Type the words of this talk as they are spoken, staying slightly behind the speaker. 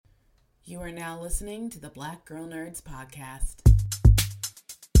You are now listening to the Black Girl Nerds podcast.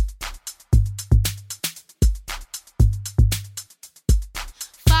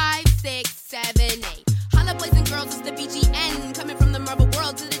 5, 6, 7, 8. Holla boys and girls, it's the BGN. Coming from the Marvel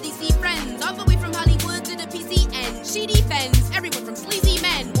world to the DC friends. All the way from Hollywood to the PCN. She defends everyone from sleazy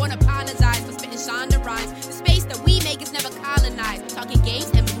men. Won't apologize for spitting Shonda rhymes. The space that we make is never colonized. We're talking games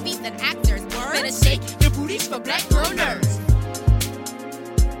and movies and actors. Better shake your booties for Black Girl Nerds.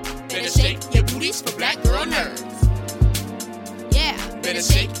 Better shake your booties for Black Girl Nerds. Yeah, better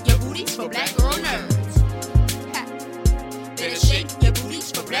shake your booties for Black Girl Nerds. Ha. Better shake your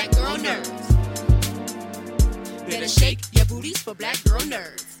booties for Black Girl Nerds. Better shake your booties for Black Girl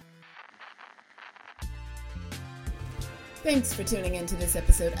Nerds. Thanks for tuning in to this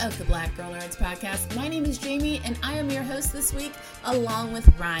episode of the Black Girl Nerds podcast. My name is Jamie, and I am your host this week, along with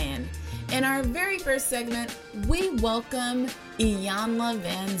Ryan. In our very first segment, we welcome Iyanla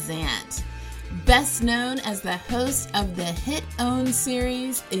Vanzant. Best known as the host of the hit OWN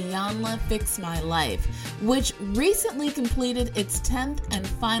series, Iyanla Fix My Life, which recently completed its 10th and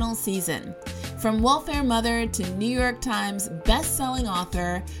final season. From welfare mother to New York Times best-selling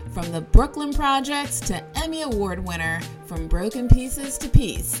author, from the Brooklyn Projects to Emmy Award winner, from Broken Pieces to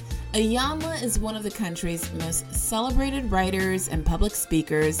Peace, Iyanla is one of the country's most celebrated writers and public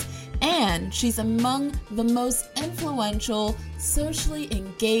speakers, and she's among the most influential, socially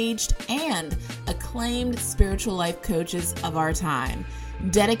engaged, and acclaimed spiritual life coaches of our time,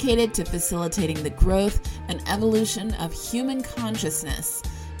 dedicated to facilitating the growth and evolution of human consciousness.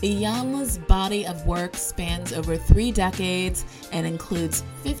 Iyanla's body of work spans over 3 decades and includes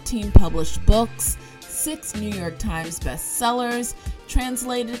 15 published books, 6 New York Times bestsellers,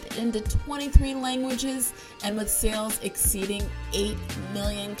 translated into 23 languages, and with sales exceeding 8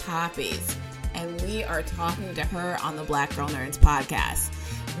 million copies. And we are talking to her on the Black Girl Nerds podcast.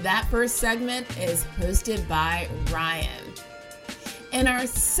 That first segment is hosted by Ryan. In our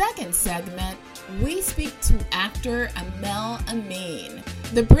second segment, we speak to actor Ameen.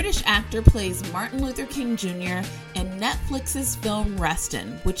 The British actor plays Martin Luther King Jr. in Netflix's film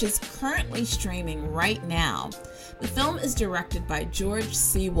Reston, which is currently streaming right now. The film is directed by George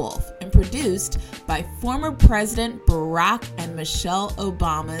C. Wolfe and produced by former President Barack and Michelle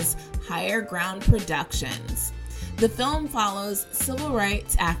Obama's Higher Ground Productions. The film follows civil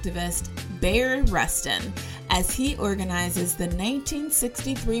rights activist Bayard Rustin as he organizes the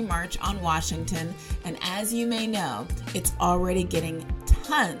 1963 March on Washington, and as you may know, it's already getting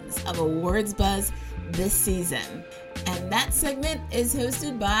tons of awards buzz this season. And that segment is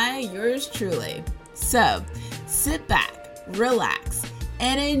hosted by yours truly. So, sit back, relax,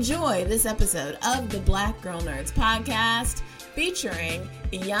 and enjoy this episode of the Black Girl Nerds podcast featuring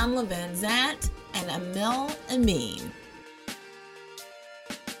Iyanla Vanzant and Ameen.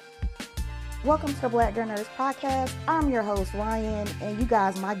 Welcome to the Black Girl Nerds podcast. I'm your host, Ryan, and you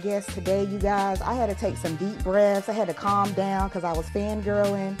guys, my guest today, you guys, I had to take some deep breaths. I had to calm down because I was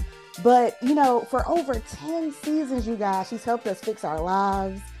fangirling. But, for over 10 seasons, you guys, she's helped us fix our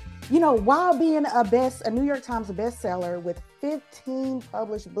lives. While being a New York Times bestseller with 15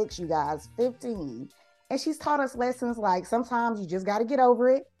 published books, you guys, 15. And she's taught us lessons like sometimes you just got to get over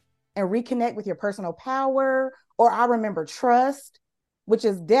it and reconnect with your personal power, or I remember trust, which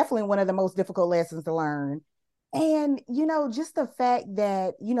is definitely one of the most difficult lessons to learn. And, just the fact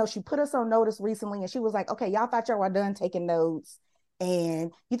that, she put us on notice recently and she was like, okay, y'all thought y'all were done taking notes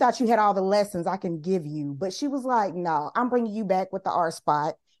and you thought you had all the lessons I can give you. But she was like, no, I'm bringing you back with the R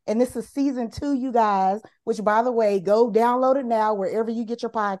spot. And this is season 2, you guys, which, by the way, go download it now wherever you get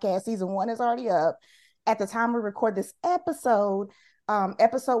your podcast. Season 1 is already up. At the time we record this episode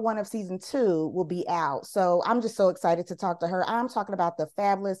 1 of season 2 will be out. So I'm just so excited to talk to her. I'm talking about the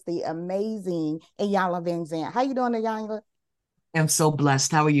fabulous, the amazing Iyanla Vanzant. How you doing, Iyanla? I'm so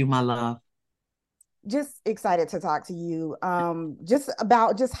blessed. How are you, my love? Just excited to talk to you. Just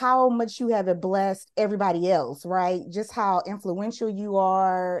about just how much you have blessed everybody else, right? Just how influential you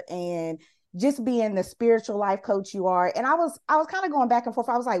are and just being the spiritual life coach you are. And I was kind of going back and forth.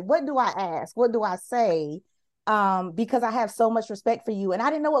 I was like, what do I ask? What do I say? Because I have so much respect for you and I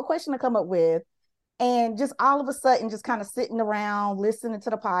didn't know what question to come up with. And just all of a sudden, just kind of sitting around, listening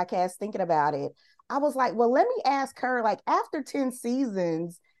to the podcast, thinking about it, I was like, well, let me ask her, like, after 10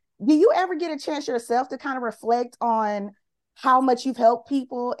 seasons, do you ever get a chance yourself to kind of reflect on how much you've helped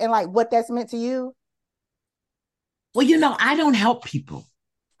people and like what that's meant to you? Well, I don't help people.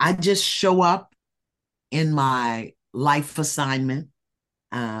 I just show up in my life assignment,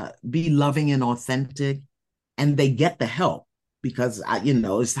 be loving and authentic, and they get the help because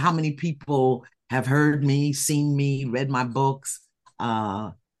it's how many people have heard me, seen me, read my books,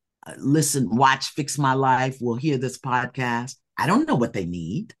 listen, watch Fix My Life, will hear this podcast. I don't know what they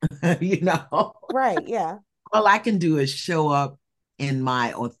need, you know. Right. Yeah. All I can do is show up in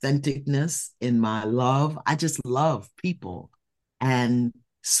my authenticness, in my love. I just love people and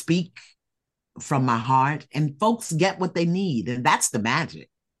speak from my heart, and folks get what they need. And that's the magic.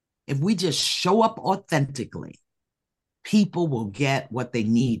 If we just show up authentically, people will get what they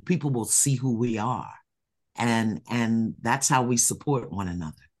need. People will see who we are. And that's how we support one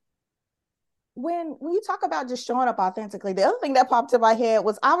another. When you talk about just showing up authentically, the other thing that popped in my head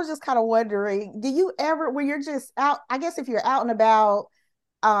was I was just kind of wondering, do you ever, when you're just out, I guess if you're out and about,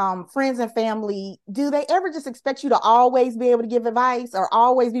 friends and family, do they ever just expect you to always be able to give advice or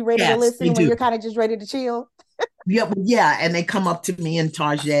always be ready to Yes, they listen when do. you're kind of just ready to chill? Yeah, yeah, and they come up to me in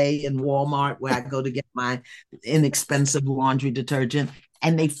Target and Walmart where I go to get my inexpensive laundry detergent,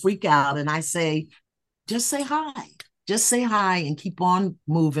 and they freak out, and I say, just say hi. Just say hi and keep on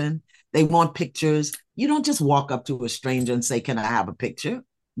moving. They want pictures. You don't just walk up to a stranger and say, "Can I have a picture?"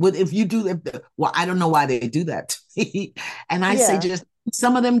 Well, if you do, well, I don't know why they do that to me. And I say, Yeah. just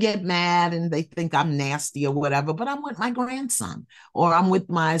some of them get mad and they think I'm nasty or whatever, but I'm with my grandson or I'm with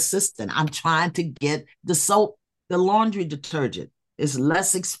my assistant. I'm trying to get the soap, the laundry detergent is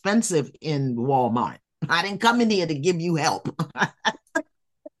less expensive in Walmart. I didn't come in here to give you help.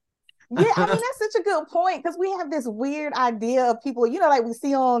 Yeah, I mean, that's such a good point because we have this weird idea of people, like we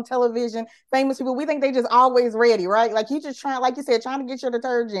see on television, famous people, we think they just always ready, right? Like you just trying, like you said, trying to get your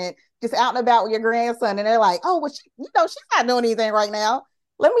detergent just out and about with your grandson. And they're like, oh, well, she's not doing anything right now.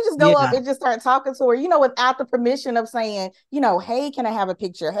 Let me just go up Yeah. and just start talking to her, without the permission of saying, hey, can I have a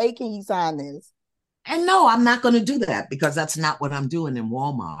picture? Hey, can you sign this? And no, I'm not going to do that because that's not what I'm doing in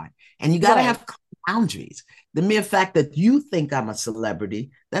Walmart. And you got to Right, have boundaries. The mere fact that you think I'm a celebrity,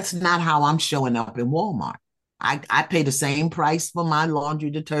 that's not how I'm showing up in Walmart. I pay the same price for my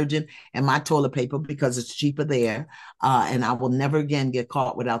laundry detergent and my toilet paper because it's cheaper there. And I will never again get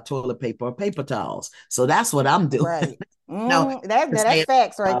caught without toilet paper or paper towels. So that's what I'm doing. right. No, That's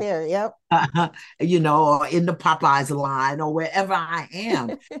facts right there. Yep. or in the Popeyes line or wherever I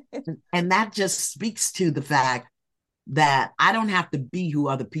am. And that just speaks to the fact that I don't have to be who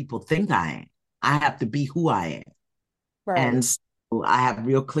other people think I am. I have to be who I am. Right. And so I have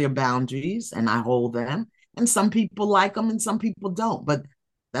real clear boundaries and I hold them. And some people like them and some people don't. But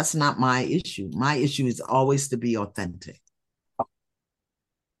that's not my issue. My issue is always to be authentic.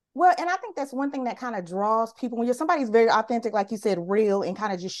 Well, and I think that's one thing that kind of draws people when you're somebody's very authentic, like you said, real and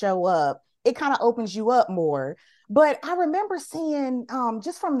kind of just show up, it kind of opens you up more. But I remember seeing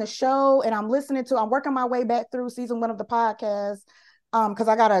just from the show, and I'm working my way back through season 1 of the podcast. Because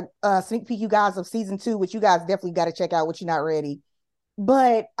I got a sneak peek, you guys, of season 2, which you guys definitely got to check out, which you're not ready.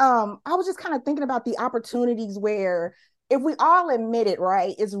 But I was just kind of thinking about the opportunities where if we all admit it,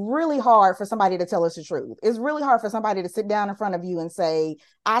 right, it's really hard for somebody to tell us the truth. It's really hard for somebody to sit down in front of you and say,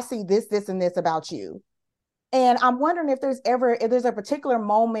 I see this, this, and this about you. And I'm wondering if there's a particular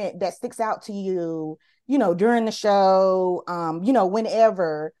moment that sticks out to you, during the show,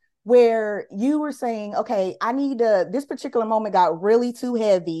 whenever, where you were saying, okay, this particular moment got really too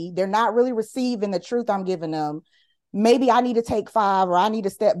heavy. They're not really receiving the truth I'm giving them. Maybe I need to take 5 or I need to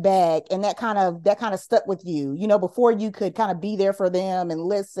step back. And that kind of stuck with you, before you could kind of be there for them and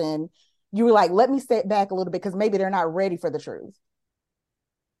listen. You were like, let me step back a little bit because maybe they're not ready for the truth.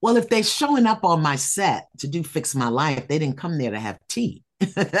 Well, if they're showing up on my set to do Fix My Life, they didn't come there to have tea.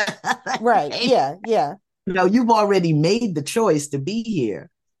 Right. Yeah. Yeah. You've already made the choice to be here,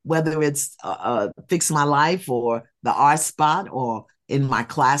 whether it's Fix My Life or the art spot or in my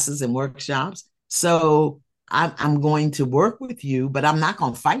classes and workshops. So I'm going to work with you, but I'm not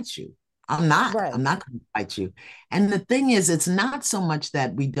going to fight you. I'm not. Right. I'm not going to fight you. And the thing is, it's not so much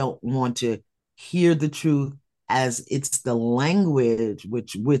that we don't want to hear the truth as it's the language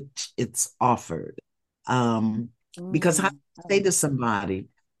which it's offered. Because how do you say to somebody,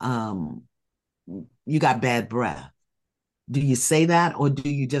 you got bad breath? Do you say that, or do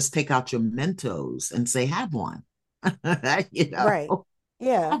you just take out your Mentos and say, have one? Right.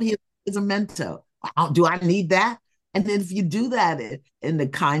 Yeah. Here's a Mento. Do I need that? And then if you do that in the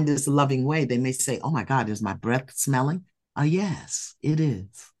kindest, loving way, they may say, oh my God, is my breath smelling? Yes, it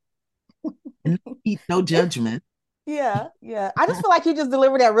is. And no judgment. Yeah, yeah. I just feel like you just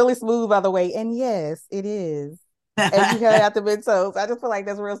delivered that really smooth, by the way. And yes, it is. As you held out the Mentos, I just feel like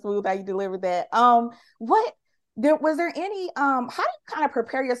that's real smooth how you delivered that. What was there any how do you kind of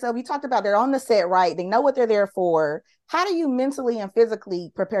prepare yourself? You talked about they're on the set, right? They know what they're there for. How do you mentally and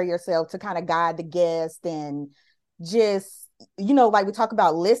physically prepare yourself to kind of guide the guest and just like we talk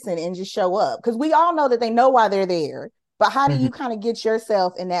about listen and just show up? Because we all know that they know why they're there. But how do Mhm. you kind of get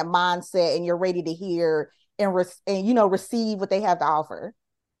yourself in that mindset and you're ready to hear and receive what they have to offer?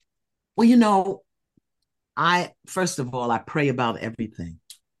 Well, I first of all, I pray about everything.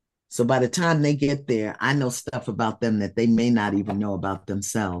 So by the time they get there, I know stuff about them that they may not even know about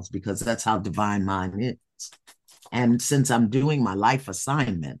themselves, because that's how divine mind is. And since I'm doing my life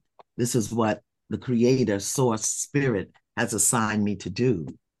assignment, this is what the creator, source, spirit has assigned me to do.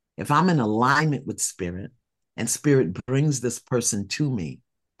 If I'm in alignment with spirit and spirit brings this person to me,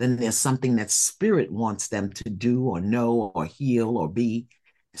 then there's something that spirit wants them to do or know or heal or be.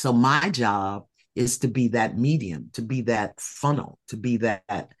 So my job is to be that medium, to be that funnel, to be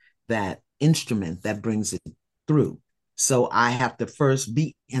that instrument that brings it through. So I have to first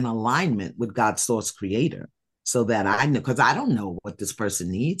be in alignment with God's source creator, so that I know, because I don't know what this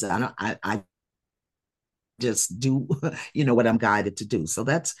person needs. I just do, what I'm guided to do. So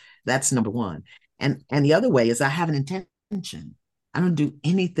that's number one. And the other way is I have an intention. I don't do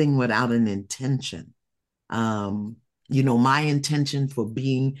anything without an intention. Um, my intention for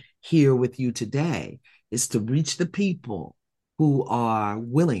being here with you today is to reach the people who are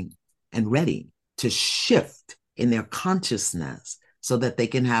willing and ready to shift in their consciousness so that they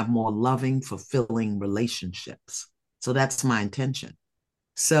can have more loving, fulfilling relationships. So that's my intention.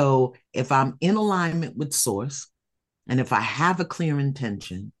 So if I'm in alignment with source, and if I have a clear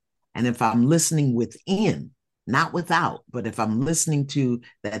intention, and if I'm listening within, not without, but if I'm listening to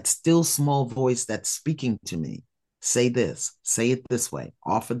that still small voice that's speaking to me, say this, say it this way,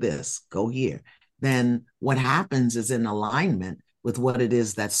 offer this, go here, then what happens is in alignment with what it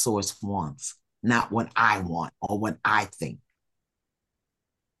is that source wants, not what I want or what I think.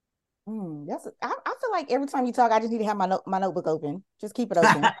 I feel like every time you talk, I just need to have my notebook open. Just keep it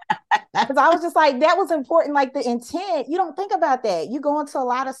open. Because I was just like, that was important. Like the intent, you don't think about that. You go into a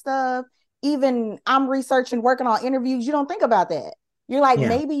lot of stuff. Even I'm researching, working on interviews. You don't think about that. You're like, Yeah.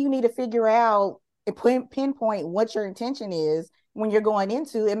 maybe you need to figure out and pinpoint what your intention is when you're going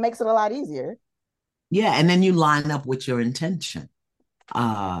into it. It makes it a lot easier. Yeah. And then you line up with your intention.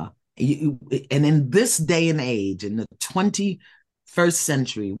 Uh, and in this day and age, in the 21st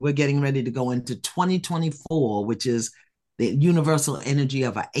century, we're getting ready to go into 2024, which is the universal energy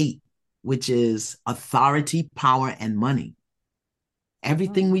of an eight, which is authority, power, and money. Mm,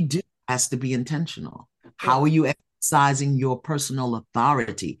 Everything we do has to be intentional. How yeah. are you exercising your personal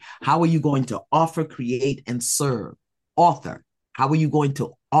authority? How are you going to offer, create, and serve? Author. How are you going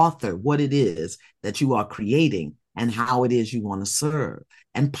to author what it is that you are creating and how it is you want to serve?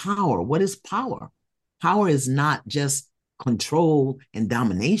 And power. What is power? Power is not just control and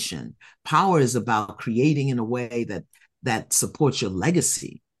domination. Power is about creating in a way that supports your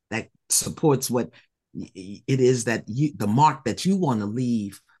legacy, that supports what it is that the mark that you want to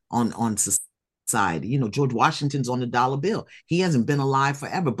leave on society. George Washington's on the dollar bill. He hasn't been alive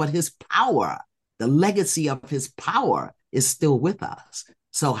forever, but his power, the legacy of his power, is still with us.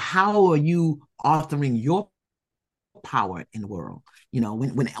 So how are you authoring your power in the world?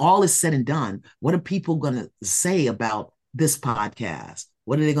 When all is said and done, what are people going to say about this podcast?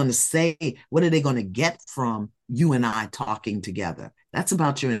 What are they going to say? What are they going to get from you and I talking together? That's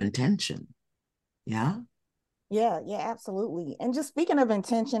about your intention. Yeah. Yeah, yeah, absolutely. And just speaking of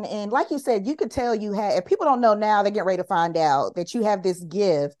intention, and like you said, you could tell you have, if people don't know now, they get ready to find out that you have this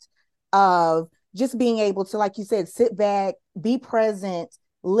gift of just being able to, like you said, sit back, be present,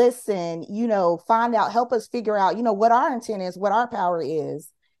 listen, find out, help us figure out, what our intent is, what our power is.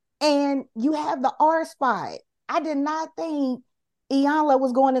 And you have the R spot. I did not think Iyanla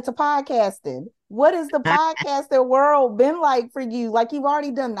was going into podcasting. What has the podcaster world been like for you? Like you've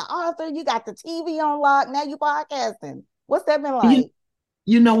already done the author, you got the TV on lock, now you podcasting. What's that been You, like?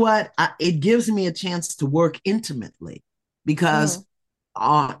 you know what? It gives me a chance to work intimately, Mm, because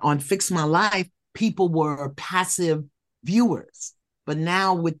on Fix My Life, people were passive viewers. But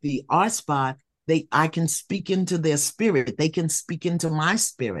now with the art spot, I can speak into their spirit. They can speak into my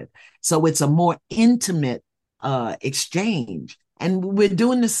spirit. So it's a more intimate exchange. And we're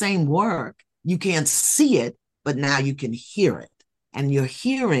doing the same work. You can't see it, but now you can hear it. And your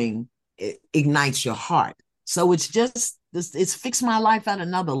hearing ignites your heart. So it's just this, it's Fix My Life at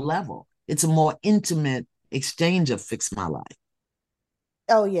another level. It's a more intimate exchange of Fix My Life.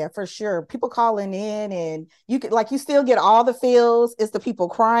 oh yeah, for sure. People calling in and you could like you still get all the feels. It's the people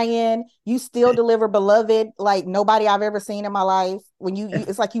crying. You still deliver beloved like nobody I've ever seen in my life. When you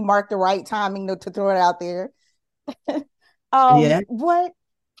it's like you mark the right timing to throw it out there. Yeah. What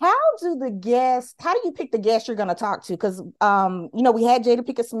how do you pick the guest you're gonna talk to? Because we had Jada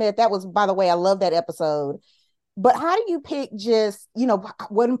Pinkett Smith. That was, by the way, I love that episode. But how do you pick just,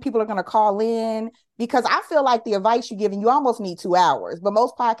 when people are going to call in? Because I feel like the advice you're giving, you almost need 2 hours, but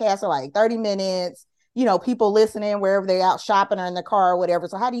most podcasts are like 30 minutes, people listening wherever they're out shopping or in the car or whatever.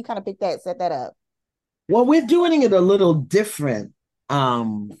 So how do you kind of pick that, set that up? Well, we're doing it a little different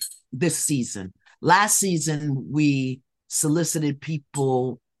this season. Last season, we solicited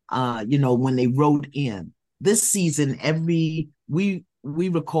people, when they wrote in. This season, we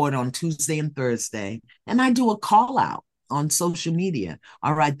record on Tuesday and Thursday, and I do a call out on social media.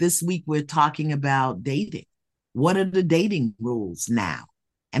 All right, this week we're talking about dating. What are the dating rules now?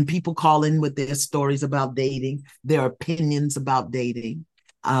 And people call in with their stories about dating, their opinions about dating.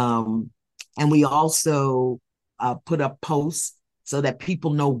 And we also put up posts so that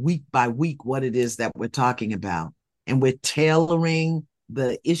people know week by week what it is that we're talking about. And we're tailoring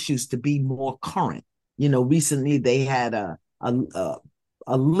the issues to be more current. Recently they had a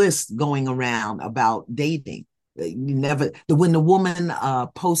list going around about dating. When the woman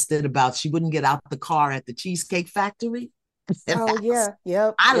posted about she wouldn't get out the car at the Cheesecake Factory. Oh yeah,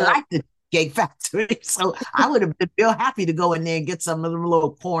 yep. I like the Cheesecake Factory, so I would have been real happy to go in there and get some of the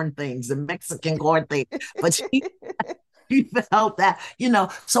little corn things, the Mexican corn things. But she felt that,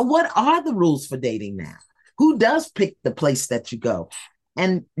 So what are the rules for dating now? Who does pick the place that you go?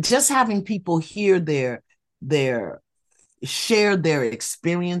 And just having people hear share their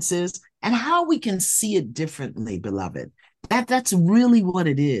experiences and how we can see it differently, beloved. That's really what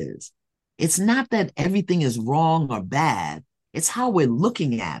it is. It's not that everything is wrong or bad. It's how we're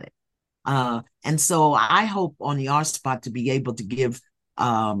looking at it. And so I hope on the R Spot to be able to give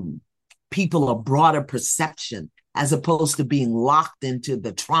people a broader perception as opposed to being locked into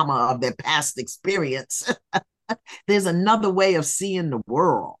the trauma of their past experience. There's another way of seeing the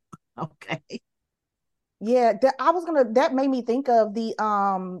world. Okay. Yeah, that made me think of the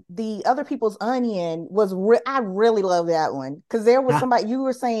Other People's Onion I really love that one because there was somebody you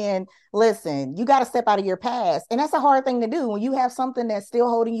were saying, listen, you got to step out of your past, and that's a hard thing to do when you have something that's still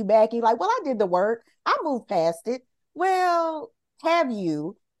holding you back. You're like, well, I did the work, I moved past it. Well, have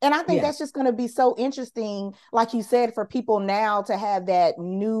you? And I think that's just going to be so interesting, like you said, for people now to have that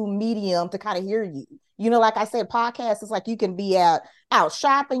new medium to kind of hear you. Like I said, podcasts is like you can be out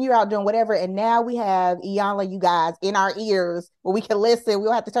shopping, you're out doing whatever. And now we have Iyanla, you guys, in our ears where we can listen. We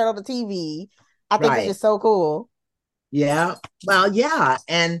don't have to turn on the TV. I think it's just so cool. Yeah. Well, yeah.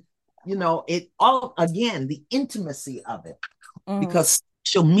 And, it all, again, the intimacy of it. Because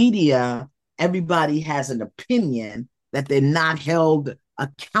social media, everybody has an opinion that they're not held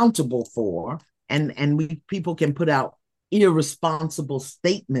accountable for. And people can put out irresponsible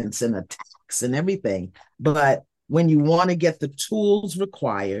statements and attacks and everything. But when you want to get the tools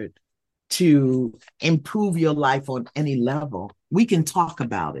required to improve your life on any level, we can talk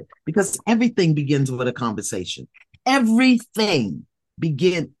about it because everything begins with a conversation. Everything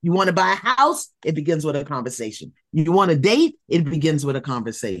begins. You want to buy a house? It begins with a conversation. You want to date? It begins with a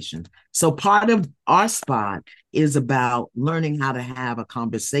conversation. So part of our spot is about learning how to have a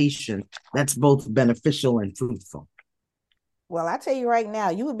conversation that's both beneficial and fruitful. Well, I tell you right now,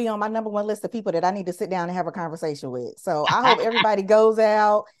 you would be on my number one list of people that I need to sit down and have a conversation with. So I hope everybody goes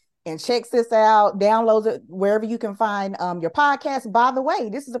out and checks this out, downloads it wherever you can find your podcast. By the way,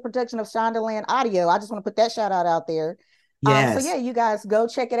 this is a production of Shondaland Audio. I just want to put that shout out there. Yes. So yeah, you guys go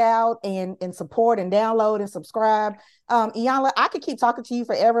check it out and support and download and subscribe. Iyanla, I could keep talking to you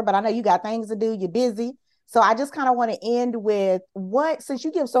forever, but I know you got things to do. You're busy. So I just kind of want to end with since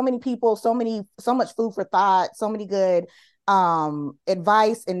you give so many people so much food for thought, so many good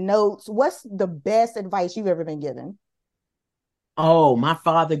advice and notes, what's the best advice you've ever been given? Oh, my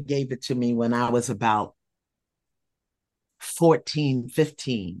father gave it to me when I was about 14,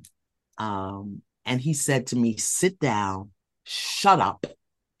 15. And he said to me, sit down, shut up,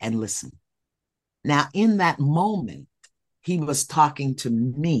 and listen. Now, in that moment, he was talking to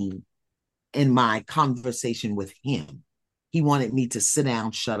me in my conversation with him. He wanted me to sit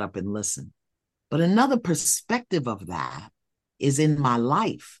down, shut up, and listen. But another perspective of that is in my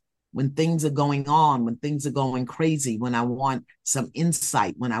life when things are going on, when things are going crazy, when I want some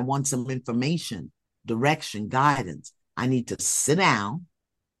insight, when I want some information, direction, guidance. I need to sit down,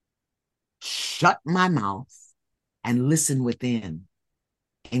 shut my mouth, and listen within,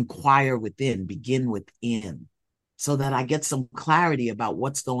 inquire within, begin within, so that I get some clarity about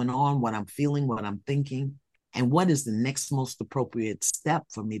what's going on, what I'm feeling, what I'm thinking, and what is the next most appropriate step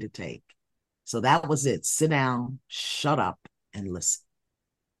for me to take. So that was it. Sit down, shut up, and listen.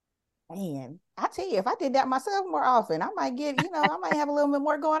 Man, I tell you, if I did that myself more often, I might I might have a little bit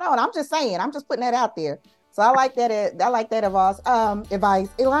more going on. I'm just saying, I'm just putting that out there. So I like that advice.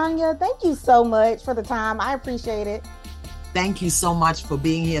 Iyanla, thank you so much for the time. I appreciate it. Thank you so much for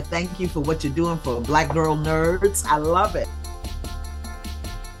being here. Thank you for what you're doing for Black Girl Nerds. I love it.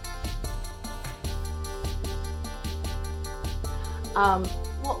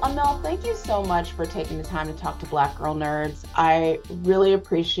 Well, Amel, thank you so much for taking the time to talk to Black Girl Nerds. I really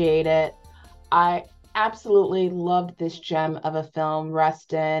appreciate it. I absolutely loved this gem of a film,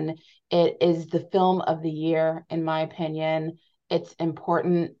 Rustin. It is the film of the year, in my opinion. It's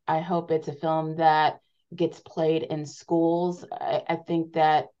important. I hope it's a film that gets played in schools. I think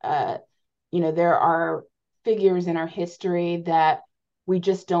that, there are figures in our history that we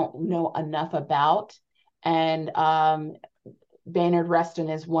just don't know enough about. And Baynard Reston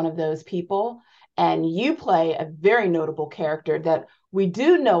is one of those people. And you play a very notable character that we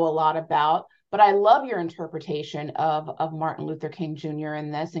do know a lot about. But I love your interpretation of Martin Luther King Jr.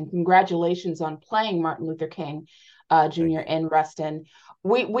 in this. And congratulations on playing Martin Luther King Jr. in Reston.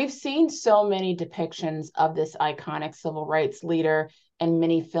 We've seen so many depictions of this iconic civil rights leader in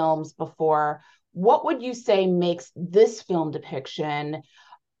many films before. What would you say makes this film depiction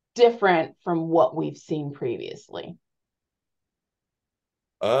different from what we've seen previously?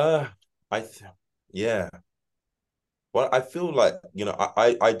 Uh, yeah. Well, I feel like,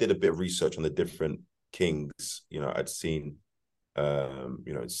 I did a bit of research on the different kings. I'd seen,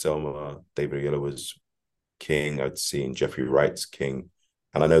 Selma, David Oyelowo was king. I'd seen Jeffrey Wright's king.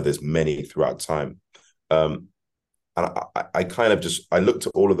 And I know there's many throughout time. And I kind of I looked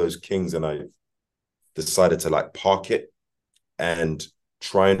at all of those kings and I decided to like park it and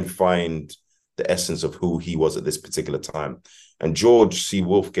try and find the essence of who he was at this particular time. And George C.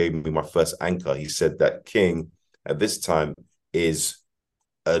 Wolfe gave me my first anchor. He said that King at this time is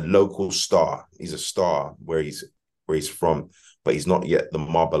a local star. He's a star where he's from, but he's not yet the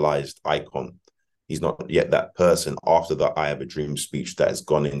marbleized icon. He's not yet that person after the I Have a Dream speech that has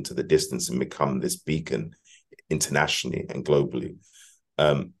gone into the distance and become this beacon internationally and globally.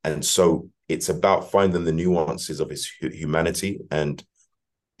 And so it's about finding the nuances of his humanity, and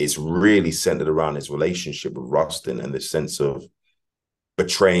it's really centered around his relationship with Rustin and the sense of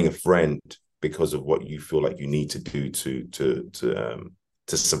betraying a friend because of what you feel like you need to do to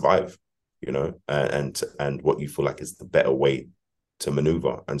survive, and what you feel like is the better way to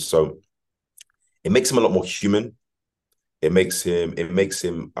maneuver. And so it makes him a lot more human. It makes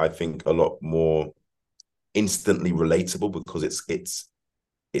him, I think, a lot more instantly relatable because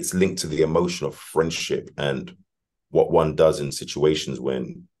it's linked to the emotion of friendship and what one does in situations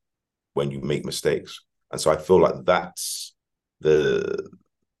when you make mistakes. And so I feel like that's the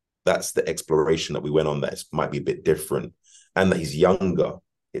exploration that we went on, that might be a bit different, and that he's younger.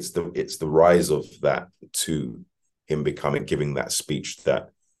 It's the rise of that to him giving that speech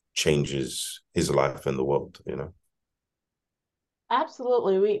that changes his life and the world.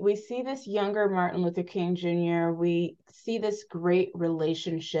 Absolutely. We see this younger Martin Luther King Jr. We see this great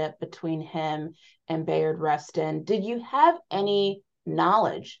relationship between him and Bayard Rustin. Did you have any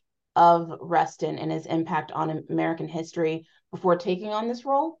knowledge of Rustin and his impact on American history before taking on this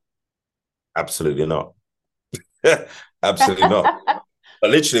role? Absolutely not. Absolutely not.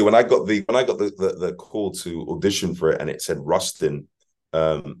 But literally, when I got the call to audition for it and it said Rustin,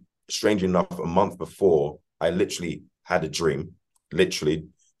 strangely enough, a month before, I literally had a dream, literally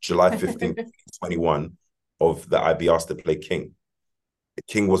July 15th, 2021, of that I'd be asked to play King.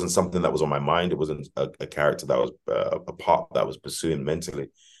 King wasn't something that was on my mind. It wasn't a character that was a part that I was pursuing mentally.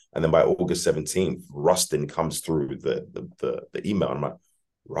 And then by August 17th, Rustin comes through the email. And I'm like,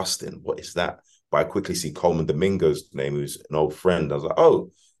 Rustin, what is that? But I quickly see Coleman Domingo's name, who's an old friend. I was like,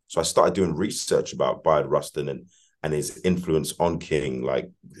 oh. So I started doing research about Bayard Rustin and his influence on King, like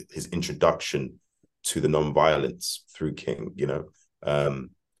his introduction to the nonviolence through King,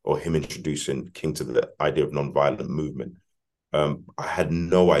 or him introducing King to the idea of nonviolent movement. I had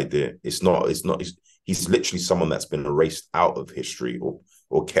no idea. He's literally someone that's been erased out of history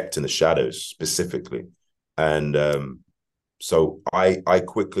or kept in the shadows specifically. And so I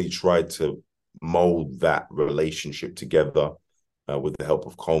quickly tried to mold that relationship together with the help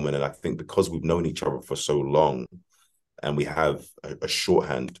of Coleman. And I think because we've known each other for so long and we have a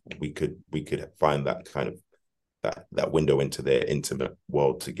shorthand, we could find that kind of that window into their intimate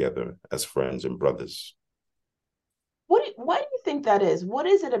world together as friends and brothers. Why do you think that is? What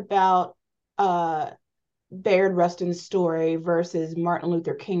is it about Bayard Rustin's story versus Martin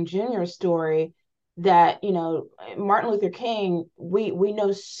Luther King Jr.'s story that, Martin Luther King, we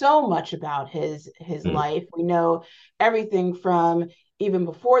know so much about his life. We know everything from even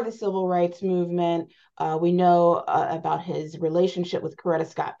before the civil rights movement. We know about his relationship with Coretta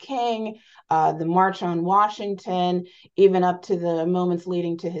Scott King, the March on Washington, even up to the moments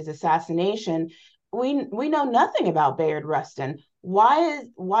leading to his assassination. We know nothing about Bayard Rustin. Why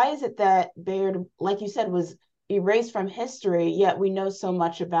is it that Bayard, like you said, was erased from history, yet we know so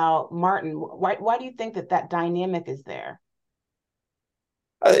much about Martin? Why do you think that dynamic is there?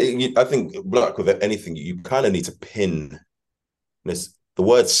 I think, like with anything, you kind of need to pin this. The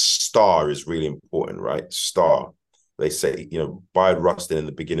word star is really important, right? Star. They say, Bayard Rustin in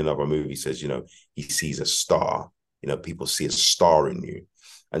the beginning of our movie says, he sees a star. People see a star in you.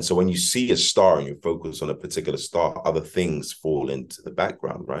 And so when you see a star and you focus on a particular star, other things fall into the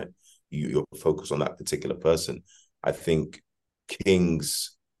background, right? You're focused on that particular person. I think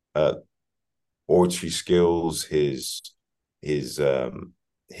King's oratory skills, him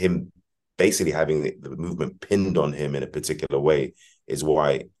basically having the movement pinned on him in a particular way is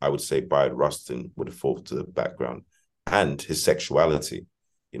why I would say Bayard Rustin would have fallen to the background. And his sexuality,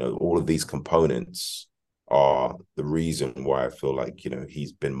 all of these components are the reason why I feel like,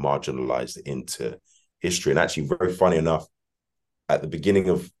 he's been marginalized into history. And actually, very funny enough, at the beginning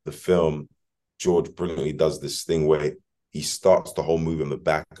of the film, George brilliantly does this thing where he starts the whole movie on the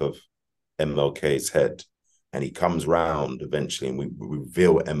back of MLK's head. And he comes round eventually and we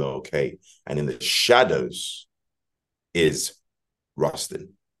reveal MLK. And in the shadows is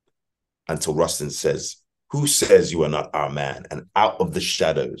Rustin. Until Rustin says, "Who says you are not our man?" And out of the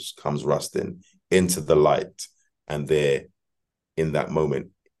shadows comes Rustin into the light. And they're, in that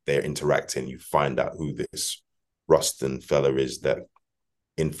moment, they're interacting. You find out who this Rustin fella is that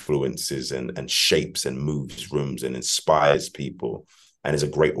influences and shapes and moves rooms and inspires people and is a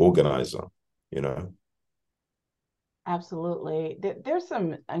great organizer, Absolutely. There's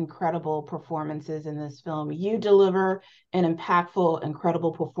some incredible performances in this film. You deliver an impactful,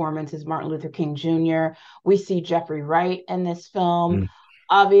 incredible performance as Martin Luther King Jr. We see Jeffrey Wright in this film.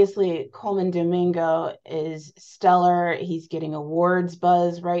 Obviously, Coleman Domingo is stellar. He's getting awards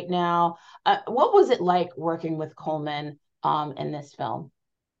buzz right now. What was it like working with Coleman in this film?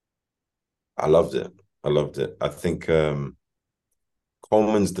 I loved it. I think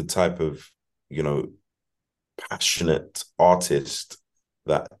Coleman's the type of, passionate artist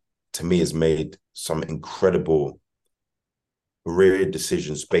that to me has made some incredible career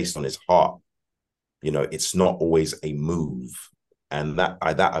decisions based on his heart. It's not always a move. And that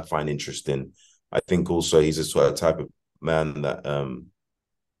I find interesting. I think also he's a sort of type of man that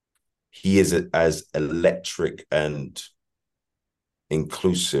he is as electric and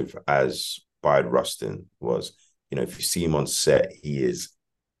inclusive as Bayard Rustin was. If you see him on set, he is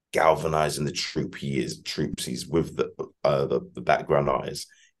galvanizing the troupe. He's with the background artists.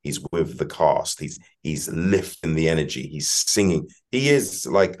 He's with the cast. He's lifting the energy. He's singing. He is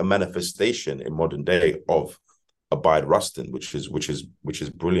like a manifestation in modern day of a Bayard Rustin, which is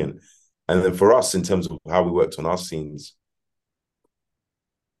brilliant. And then for us, in terms of how we worked on our scenes,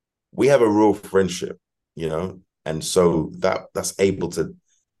 we have a real friendship, and so that's able to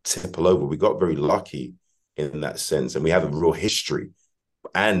tipple over. We got very lucky in that sense, and we have a real history.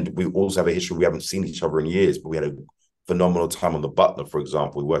 And we also have a history. We haven't seen each other in years, but we had a phenomenal time on The Butler, for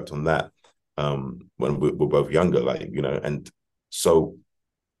example. We worked on that when we were both younger, and so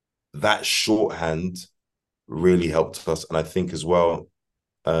that shorthand really helped us. And I think as well,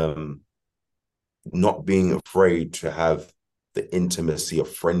 not being afraid to have the intimacy of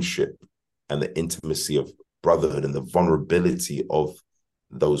friendship and the intimacy of brotherhood and the vulnerability of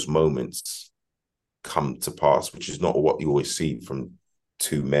those moments come to pass, which is not what you always see from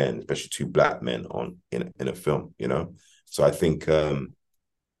two men, especially two Black men in a film, So I think there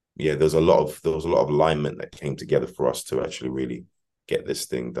was a lot of alignment that came together for us to actually really get this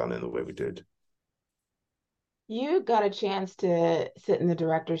thing done in the way we did. You got a chance to sit in the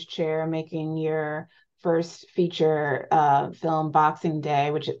director's chair making your first feature film, Boxing Day,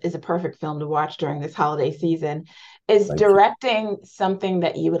 which is a perfect film to watch during this holiday season. Is Thank directing something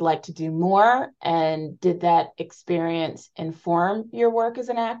that you would like to do more? And did that experience inform your work as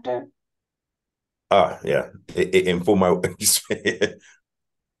an actor? Yeah. It informed my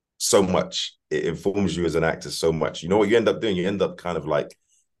so much. It informs you as an actor so much. You know what you end up doing? You end up kind of like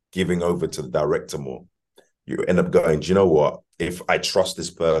giving over to the director more. You end up going, do you know what? If I trust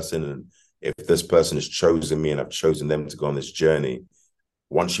this person and if this person has chosen me and I've chosen them to go on this journey,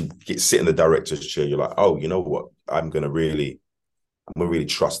 once you sit in the director's chair, you're like, oh, you know what? I'm gonna really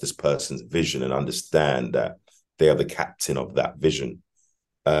trust this person's vision and understand that they are the captain of that vision.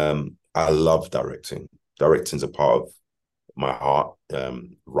 I love directing. Directing's a part of my heart,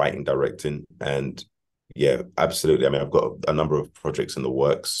 writing, directing. And Yeah, absolutely. I mean, I've got a number of projects in the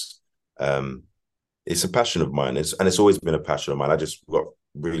works. It's a passion of mine, and it's always been a passion of mine. I just got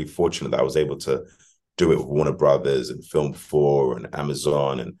really fortunate that I was able to do it with Warner Brothers and Film 4 and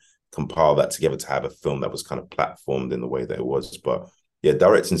Amazon and compile that together to have a film that was kind of platformed in the way that it was. But yeah,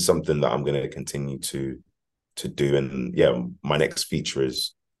 directing something that I'm going to continue to do. And yeah, my next feature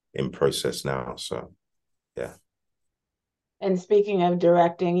is in process now. So yeah. And speaking of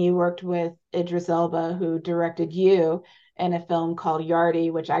directing, you worked with Idris Elba, who directed you in a film called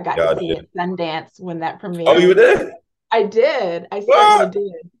Yardie, which I got Yeah, to I see did. at Sundance when that Oh, you were premiered. there? I did. I certainly What?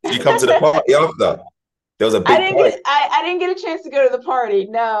 did. Did you come to the party after? There was a I big didn't party. get I didn't get a chance to go to the party.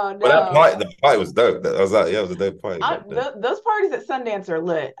 No, But that no. party, the party was dope. That was like, yeah, it was a dope party back then. Those parties at Sundance are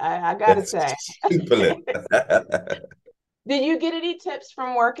lit. I gotta Yes, say. super lit. Did you get any tips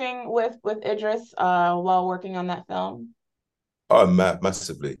from working with Idris while working on that film? Oh,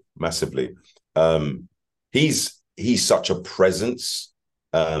 massively, massively. Um, he's such a presence,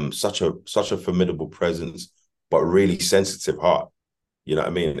 such a formidable presence, but really sensitive heart. You know what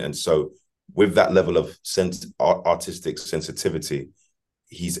I mean? And so, with that level of artistic sensitivity,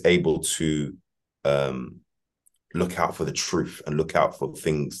 he's able to um, look out for the truth and look out for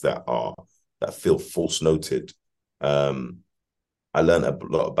things that feel false noted. Um, I learned a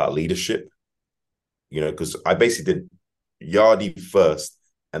lot about leadership, because I basically did Yardie first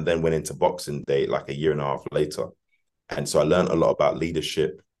and then went into Boxing Day like a year and a half later. And so I learned a lot about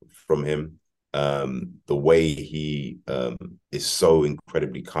leadership from him. The way he is so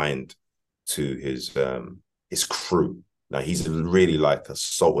incredibly kind to his crew. Now he's really like a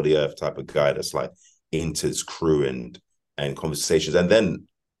salt of the earth type of guy that's like into his crew and conversations. And then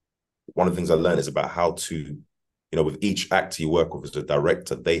one of the things I learned is about how to, with each actor you work with as a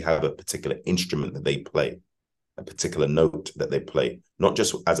director, they have a particular instrument that they play, a particular note that they play, not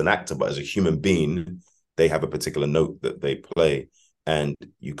just as an actor, but as a human being, they have a particular note that they play. And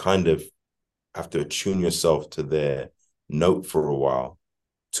you kind of have to attune yourself to their note for a while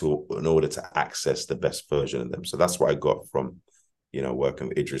in order to access the best version of them. So that's what I got from, working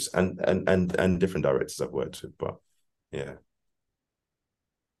with Idris and different directors I've worked with. But yeah.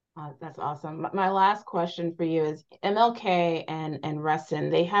 That's awesome. My last question for you is MLK and Rustin,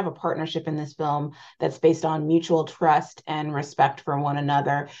 they have a partnership in this film that's based on mutual trust and respect for one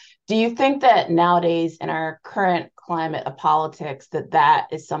another. Do you think that nowadays in our current climate of politics that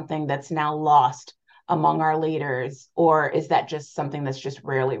is something that's now lost among our leaders, or is that just something that's just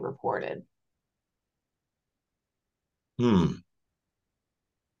rarely reported? I'm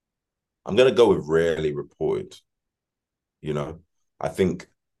going to go with rarely reported. I think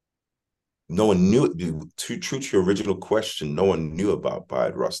no one knew, true to your original question, no one knew about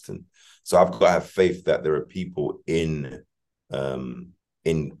Bayard Rustin. So I've got to have faith that there are people in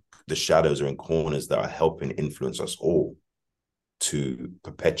the shadows or in corners that are helping influence us all to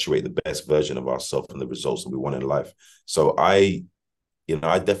perpetuate the best version of ourselves and the results that we want in life. So I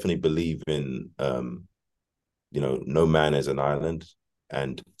definitely believe in, no man is an island.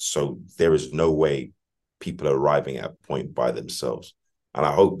 And so there is no way people are arriving at a point by themselves. And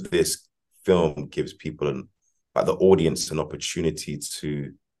I hope this film gives people the audience an opportunity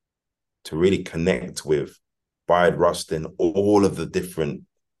to really connect with Bayard Rustin, all of the different,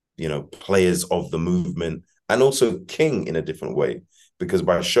 players of the movement, and also King in a different way. Because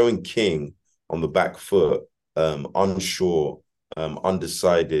by showing King on the back foot, unsure,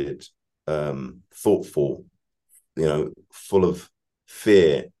 undecided, thoughtful, full of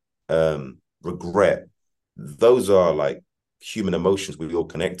fear, regret, those are like human emotions we all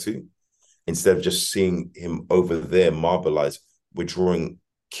connect to. Instead of just seeing him over there marbleized, we're drawing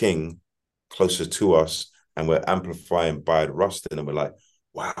King closer to us and we're amplifying Bayard Rustin, and we're like,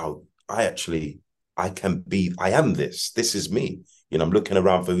 wow, I am this. This is me. I'm looking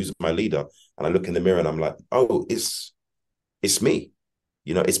around for who's my leader, and I look in the mirror and I'm like, oh, it's me.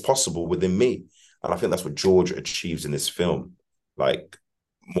 It's possible within me. And I think that's what George achieves in this film. Like,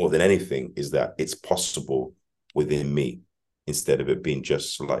 more than anything, is that it's possible within me, instead of it being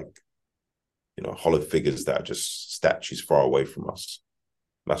just like, hollow figures that are just statues far away from us.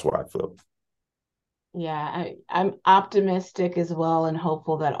 That's what I feel. Yeah, I'm optimistic as well and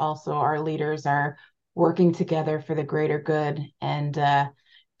hopeful that also our leaders are working together for the greater good and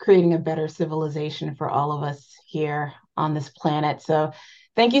creating a better civilization for all of us here on this planet. So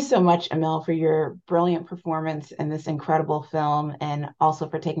thank you so much, Amel, for your brilliant performance in this incredible film, and also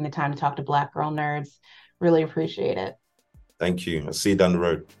for taking the time to talk to Black Girl Nerds. Really appreciate it. Thank you. I'll see you down the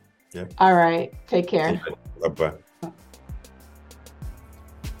road. Yeah. All right. Take care. Bye-bye.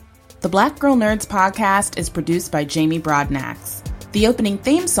 The Black Girl Nerds podcast is produced by Jamie Broadnax. The opening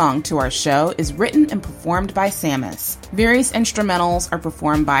theme song to our show is written and performed by Samus. Various instrumentals are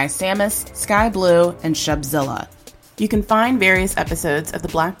performed by Samus, Sky Blue, and Shubzilla. You can find various episodes of the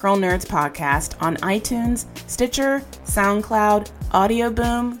Black Girl Nerds podcast on iTunes, Stitcher, SoundCloud, Audio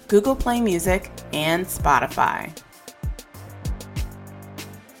Boom, Google Play Music, and Spotify.